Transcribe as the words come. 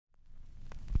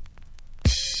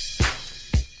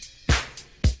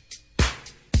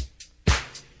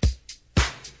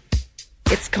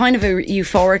kind of a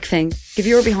euphoric thing. If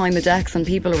you're behind the decks and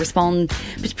people respond,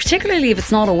 particularly if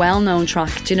it's not a well-known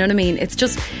track, do you know what I mean? It's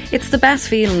the best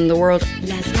feeling in the world.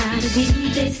 Last night a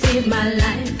DJ saved my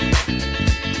life.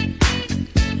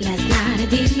 Last night a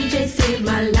DJ saved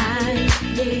my life.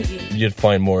 Yeah. You'd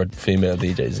find more female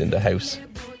DJs in the house.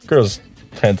 Girls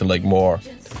tend to like more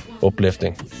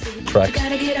uplifting tracks. You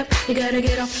gotta get up, you gotta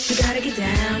get off, you gotta get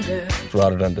down, girl.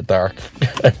 Rather than the dark,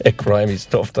 grimy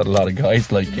stuff that a lot of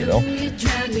guys like, you know. You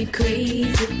drive me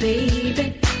crazy,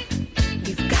 baby.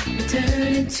 You've got me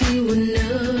turning to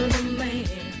another man.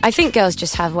 I think girls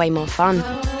just have way more fun.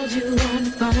 Called you on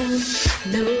the phone,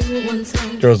 no one's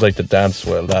home. Girls like to dance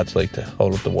well, lads like to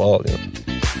hold up the wall, you know.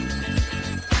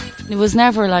 It was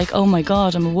never like, oh my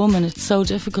God, I'm a woman, it's so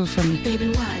difficult for me.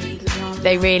 Baby, why leave me on?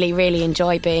 They really, really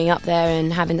enjoy being up there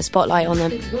and having the spotlight on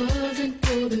them. It wasn't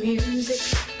for the music,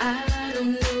 I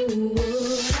don't know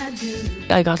what I'd do.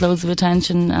 I got loads of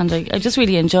attention and I just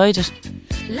really enjoyed it.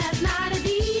 Last night a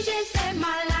DJ saved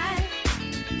my life.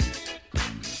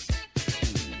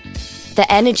 The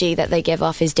energy that they give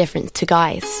off is different to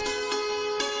guys.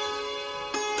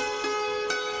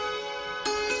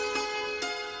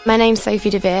 My name's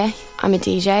Sophie DeVere. I'm a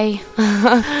DJ.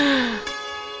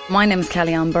 My name is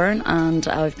Kellyanne Byrne and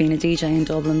I've been a DJ in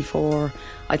Dublin for,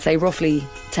 I'd say, roughly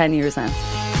 10 years now.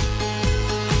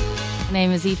 My name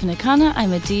is Aoife Nakana.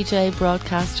 I'm a DJ,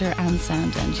 broadcaster and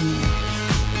sound engineer.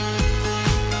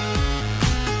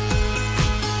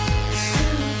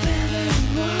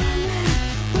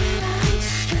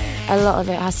 A lot of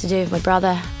it has to do with my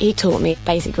brother. He taught me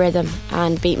basic rhythm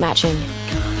and beat matching.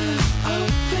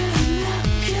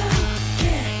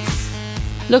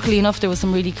 Luckily enough, there were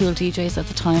some really cool DJs at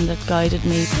the time that guided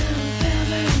me.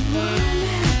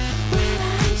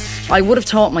 I would have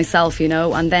taught myself, you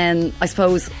know, and then I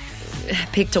suppose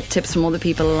picked up tips from other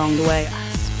people along the way.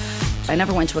 I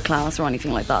never went to a class or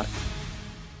anything like that.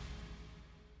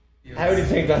 How do you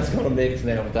think that's going to mix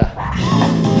now with that?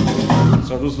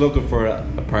 So I'm just looking for a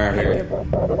part here,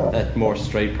 a more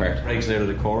straight part. Breaks out of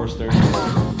the chorus there.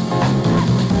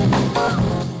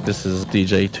 This is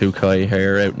DJ Tukai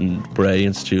here out in Bray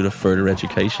Institute of Further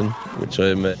Education, which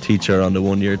I'm a teacher on the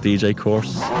 1-year DJ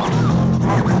course. So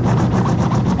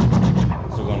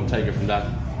we're going to take it from that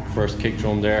first kick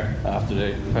drum there after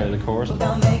the kind of the chorus.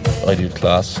 I do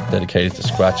class dedicated to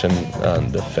scratching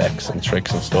and effects and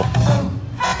tricks and stuff.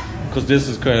 Because this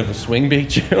is kind of a swing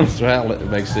beat tune as well, it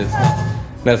makes it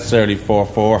necessarily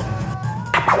 4/4.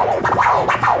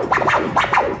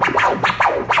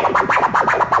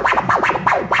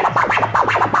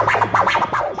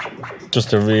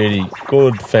 Just a really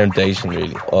good foundation,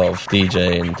 really, of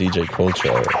DJ and DJ culture.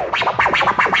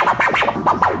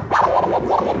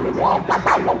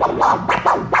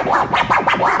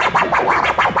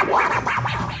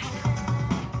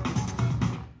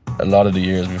 A lot of the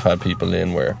years we've had people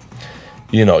in where,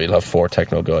 you know, you'll have 4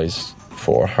 techno guys,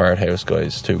 4 hard house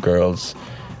guys, 2 girls,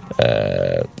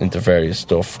 into various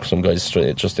stuff, some guys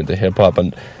straight just into hip hop,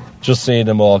 and just seeing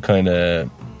them all kind of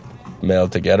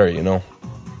meld together, you know.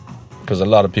 Because a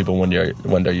lot of people when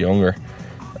they're younger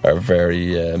are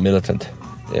very militant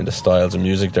in the styles of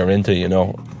music they're into, you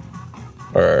know,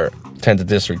 or tend to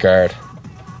disregard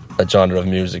a genre of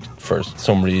music for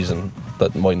some reason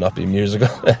that might not be musical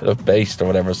based or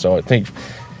whatever. So I think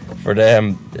for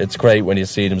them it's great when you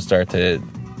see them start to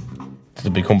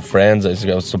become friends,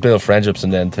 to build friendships,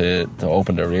 and then to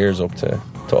open their ears up to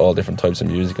all different types of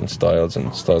music and styles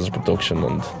of production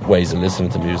and ways of listening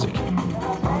to music.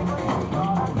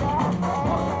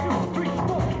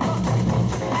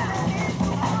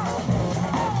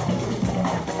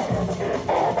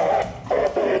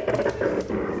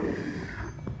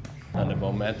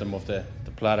 Momentum of the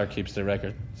platter keeps the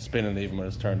record spinning even when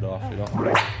it's turned off, you know. You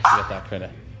get that kind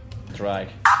of drag.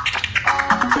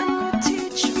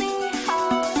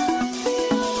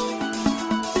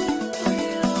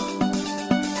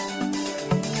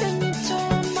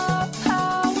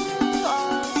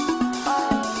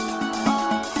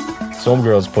 Some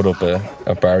girls put up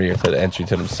a barrier to the entry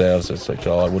to themselves. It's like,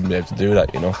 oh, I wouldn't be able to do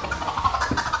that, you know.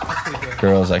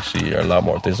 Girls actually are a lot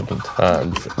more disciplined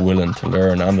and willing to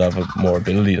learn and have more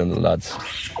ability than the lads.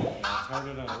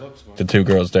 The 2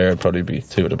 girls there would probably be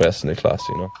 2 of the best in the class,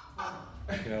 you know.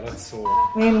 Yeah, that's so...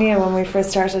 Me and Leah, when we first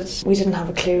started, we didn't have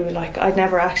a clue. Like, I'd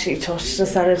never actually touched a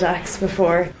set of decks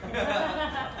before.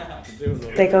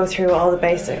 They go through all the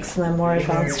basics and then more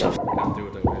advanced stuff.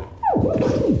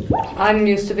 I'm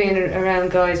used to being around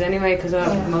guys anyway because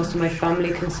most of my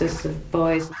family consists of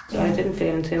boys, so I didn't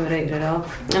feel intimidated at all.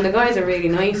 And the guys are really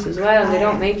nice as well, and they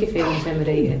don't make you feel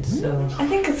intimidated. So I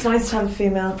think it's nice to have a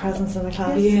female presence in the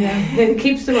class. Yeah, it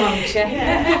keeps them on check.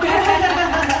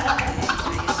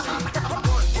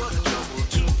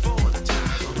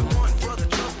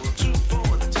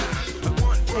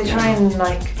 They try and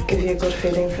like give you a good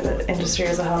feeling for the industry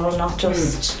as a whole, not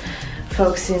just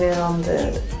focusing in on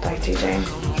the like DJing.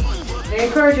 They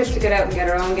encourage us to get out and get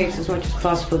our own gigs as much as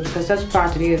possible because that's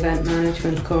part of the event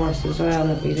management course as well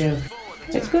that we do.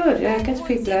 It's good, yeah, it gets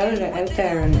people out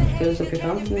there and it builds up your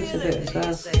confidence a bit as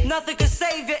well. Nothing can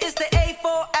save you, it's the A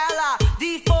for ally,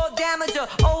 D for damager,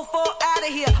 O for out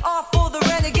of here, R for the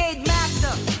renegade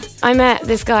master. I met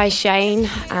this guy Shane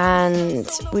and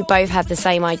we both had the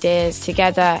same ideas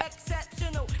together.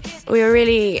 We were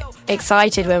really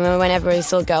excited whenever we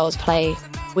saw girls play.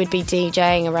 We'd be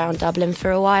DJing around Dublin for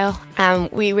a while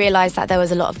and we realised that there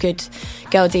was a lot of good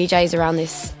girl DJs around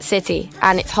this city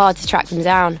and it's hard to track them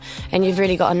down and you've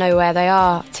really got to know where they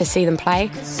are to see them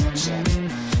play.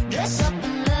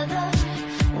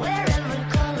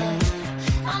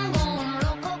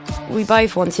 We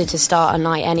both wanted to start a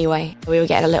night anyway. We were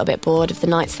getting a little bit bored of the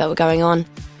nights that were going on.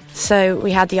 So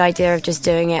we had the idea of just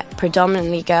doing it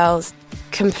predominantly girls.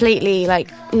 Completely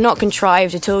like not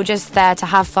contrived at all, just there to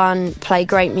have fun, play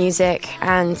great music,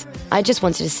 and I just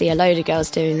wanted to see a load of girls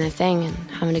doing their thing and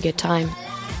having a good time.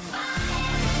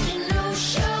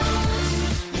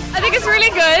 I think it's really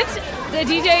good. The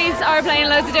DJs are playing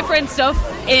loads of different stuff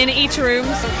in each room.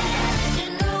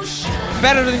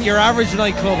 Better than your average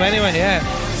nightclub anyway, yeah.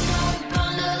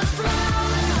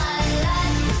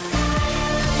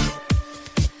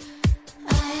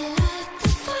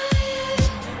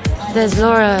 There's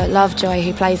Laura Lovejoy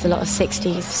who plays a lot of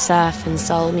 60s surf and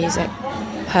soul music.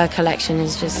 Her collection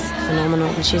is just phenomenal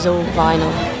and she's all vinyl.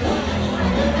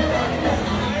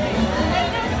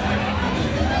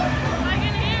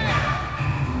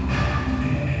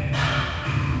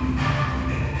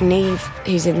 Neve,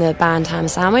 who's in the band Ham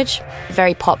Sandwich,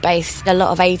 very pop based, a lot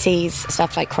of 80s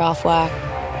stuff like Kraftwerk,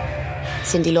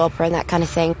 Cyndi Lauper and that kind of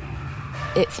thing.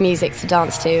 It's music to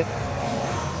dance to.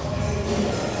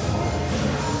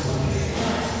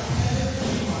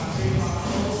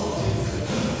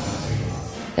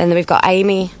 Then we've got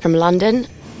Amy from London.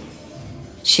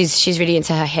 She's really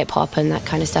into her hip hop and that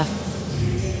kind of stuff.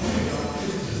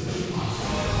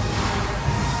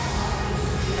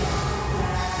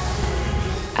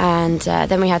 And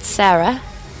then we had Sarah.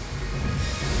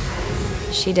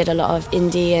 She did a lot of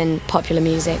indie and popular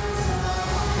music.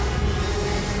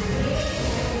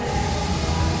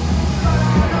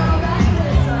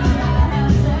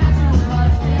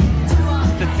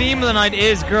 The theme of the night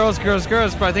is girls, girls,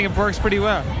 girls, but I think it works pretty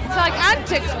well. It's like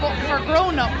antics, but for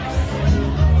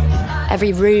grown-ups.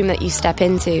 Every room that you step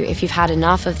into, if you've had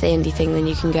enough of the indie thing, then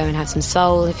you can go and have some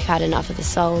soul. If you've had enough of the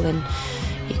soul, then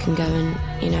you can go and,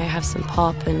 have some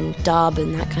pop and dub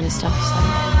and that kind of stuff. So.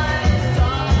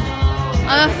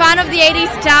 I'm a fan of the 80s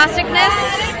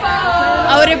fantasticness.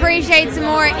 I would appreciate some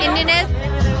more indiness.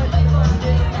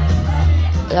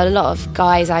 A lot of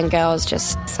guys and girls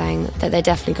just saying that they're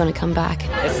definitely going to come back.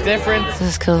 It's different. So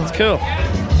it's cool. It's cool.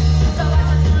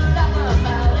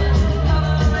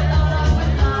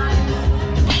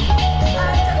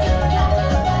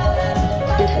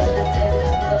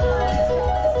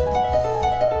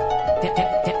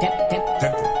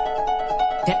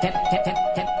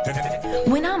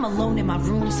 When I'm alone in my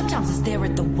room, sometimes I stare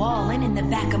at the wall, and in the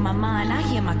back of my mind I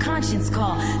hear my conscience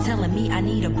call, telling me I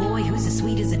need a boy who's as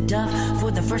sweet as a dove.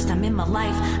 For the first time in my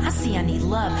life, I see I need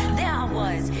love. There I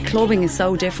was. Clubbing is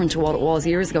so different to what it was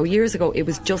years ago. Years ago it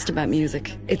was just about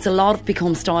music. It's a lot of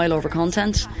become style over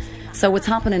content. So what's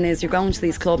happening is you're going to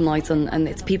these club nights and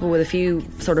it's people with a few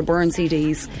sort of burn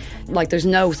CDs, like there's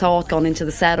no thought gone into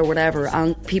the set or whatever,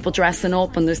 and people dressing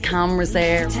up and there's cameras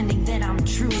there. Pretending that I'm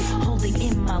true, holding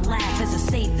in my laugh as I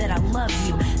say that I love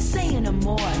you, saying no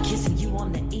more, kissing you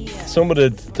on the ear. Some of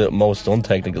the most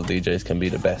untechnical DJs can be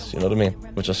the best, you know what I mean?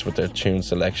 With their tune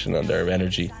selection and their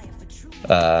energy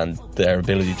and their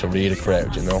ability to read a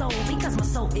crowd, you know? Because my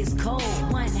soul is cold,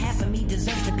 one half of me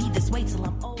deserves to be this way till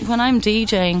I'm old. When I'm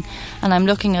DJing and I'm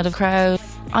looking at a crowd,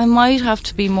 I might have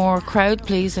to be more crowd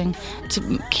pleasing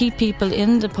to keep people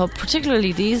in the pub,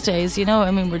 particularly these days,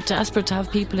 we're desperate to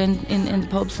have people in the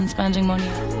pubs and spending money.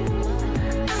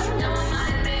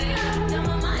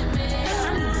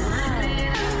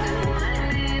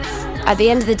 At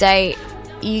the end of the day,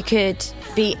 you could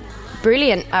be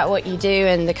brilliant at what you do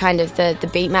and the kind of the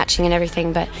beat matching and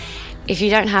everything, but if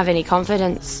you don't have any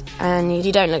confidence and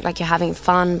you don't look like you're having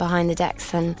fun behind the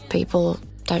decks, then people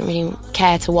don't really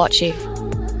care to watch you.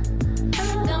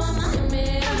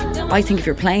 I think if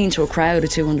you're playing to a crowd of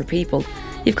 200 people,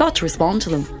 you've got to respond to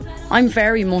them. I'm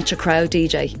very much a crowd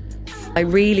DJ. I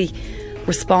really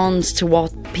respond to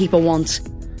what people want.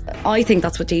 I think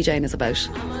that's what DJing is about.